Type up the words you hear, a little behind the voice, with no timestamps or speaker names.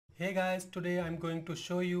Hey guys, today I'm going to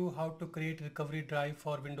show you how to create recovery drive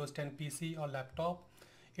for Windows 10 PC or laptop.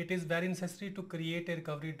 It is very necessary to create a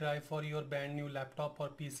recovery drive for your brand new laptop or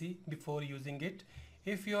PC before using it.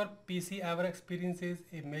 If your PC ever experiences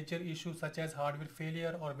a major issue such as hardware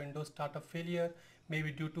failure or Windows startup failure,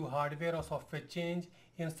 maybe due to hardware or software change,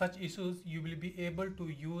 in such issues you will be able to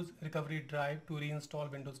use recovery drive to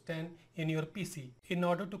reinstall Windows 10 in your PC. In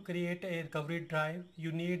order to create a recovery drive,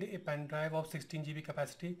 you need a pen drive of 16 GB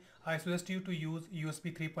capacity. I suggest you to use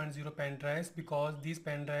USB 3.0 pen drives because these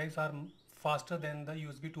pen drives are faster than the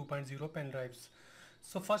USB 2.0 pen drives.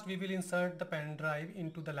 So first we will insert the pen drive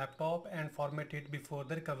into the laptop and format it before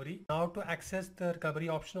the recovery. Now to access the recovery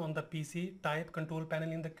option on the PC, type control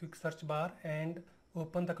panel in the quick search bar and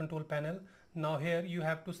open the control panel. Now here you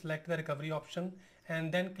have to select the recovery option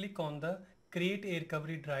and then click on the create a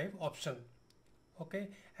recovery drive option. Okay,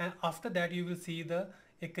 and after that you will see the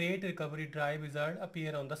a create recovery drive wizard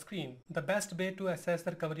appear on the screen. The best way to access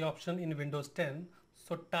the recovery option in Windows 10,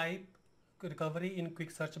 so type recovery in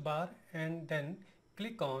quick search bar and then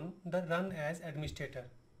click on the run as administrator.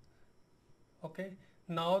 Okay,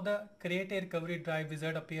 now the create a recovery drive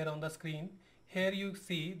wizard appear on the screen. Here you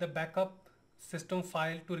see the backup system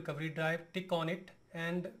file to recovery drive. Tick on it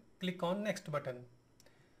and click on next button.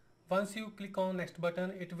 Once you click on next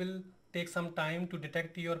button, it will take some time to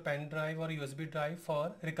detect your pen drive or USB drive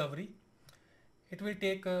for recovery. It will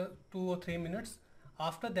take 2 or 3 minutes.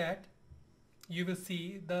 After that you will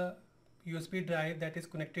see the USB drive that is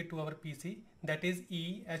connected to our PC, that is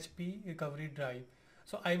HP recovery drive.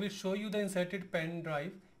 So I will show you the inserted pen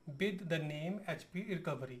drive with the name HP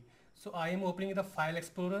recovery. So I am opening the file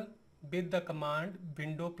explorer with the command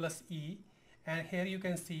window plus E, and here you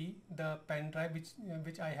can see the pen drive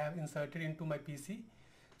which I have inserted into my PC.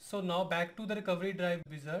 So now back to the recovery drive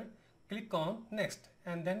wizard, click on next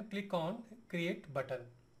and then click on create button.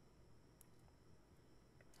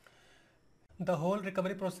 The whole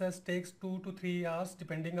recovery process takes 2 to 3 hours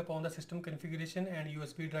depending upon the system configuration and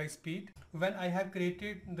USB drive speed. When I have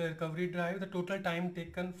created the recovery drive, the total time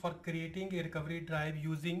taken for creating a recovery drive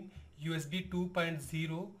using USB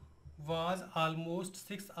 2.0 was almost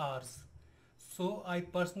 6 hours. So I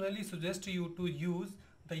personally suggest you to use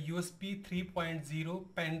the USB 3.0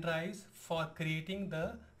 pen drives for creating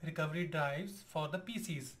the recovery drives for the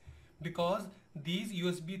PCs, because these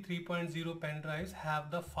USB 3.0 pen drives have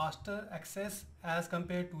the faster access as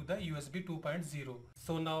compared to the USB 2.0.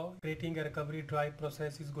 So now creating a recovery drive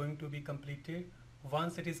process is going to be completed.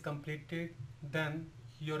 Once it is completed, then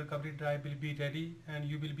your recovery drive will be ready and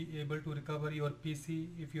you will be able to recover your PC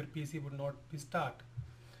if your PC would not be start.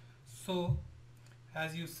 So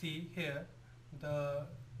as you see here,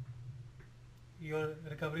 your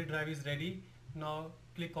recovery drive is ready. Now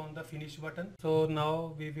click on the finish button. So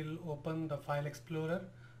now we will open the file explorer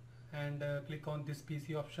and click on this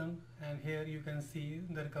PC option, and here you can see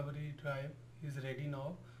the recovery drive is ready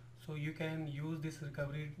now. So you can use this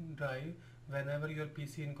recovery drive whenever your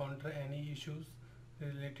PC encounter any issues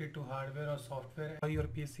related to hardware or software or your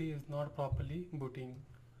PC is not properly booting.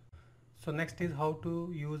 So next is how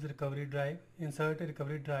to use recovery drive. Insert a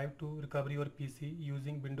recovery drive to recover your PC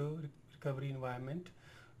using Windows recovery environment.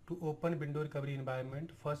 To open Windows recovery environment,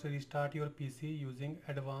 first restart your PC using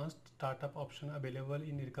advanced startup option available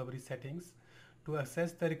in recovery settings. To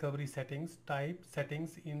access the recovery settings, type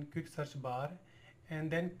settings in quick search bar and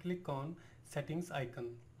then click on settings icon.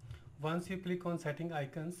 Once you click on setting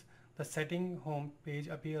icons, the setting home page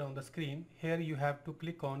appear on the screen. Here you have to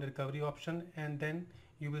click on recovery option and then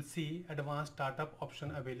you will see advanced startup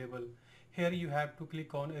option available. Here you have to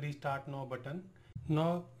click on restart now button.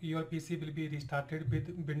 Now your PC will be restarted with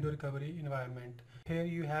Windows recovery environment. Here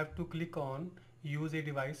you have to click on use a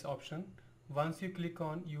device option. Once you click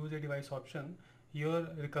on use a device option, your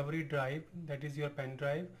recovery drive, that is your pen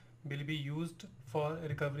drive, will be used for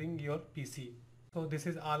recovering your PC. So this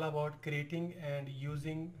is all about creating and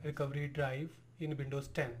using recovery drive in Windows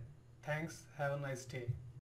 10. Thanks, have a nice day.